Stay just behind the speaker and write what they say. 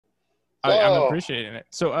I'm So appreciating it.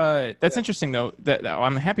 So that's yeah, interesting though. That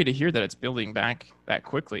I'm happy to hear that it's building back that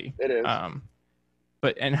quickly. it is.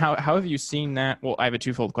 But and how have you seen that? Well, I have a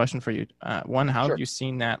twofold question for you. One, how have Sure. you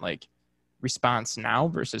seen that like response now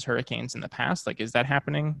versus hurricanes in the past? Like, is that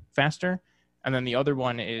happening faster? And then the other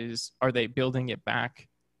one is, are they building it back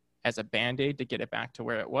as a band-aid to get it back to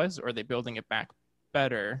where it was, or are they building it back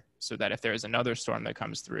better so that if there's another storm that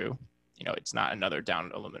comes through, it's not another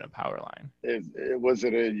down aluminum power line? If it was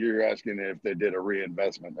it a, you're asking if they did a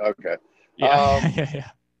reinvestment. Okay. Yeah, Um, yeah, yeah.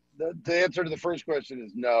 the answer to the first question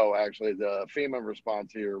is no. Actually, the FEMA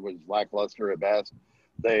response here was lackluster at best.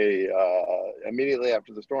 They immediately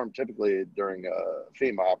after the storm, typically during a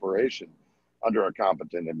FEMA operation under a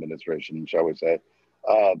competent administration, shall we say,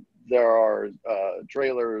 uh, there are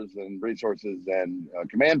trailers and resources and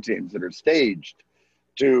command teams that are staged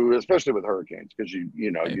to, especially with hurricanes, because Right.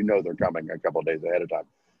 you know they're coming a couple of days ahead of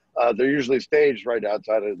time. They're usually staged right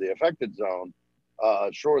outside of the affected zone,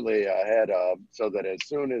 shortly ahead of, so that as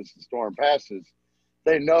soon as the storm passes,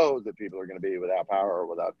 they know that people are going to be without power,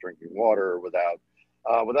 without drinking water, without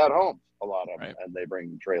homes. A lot of them, Right. and they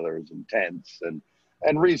bring trailers and tents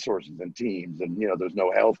and resources and teams, and there's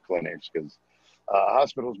no health clinics because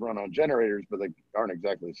hospitals run on generators, but they aren't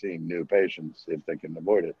exactly seeing new patients if they can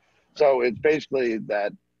avoid it. Right. So it's basically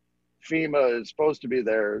that FEMA is supposed to be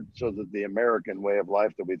there so that the American way of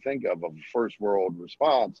life that we think of first world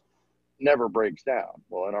response never breaks down.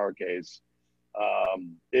 Well, in our case,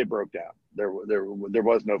 it broke down. There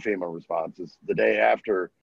was no FEMA responses. The day after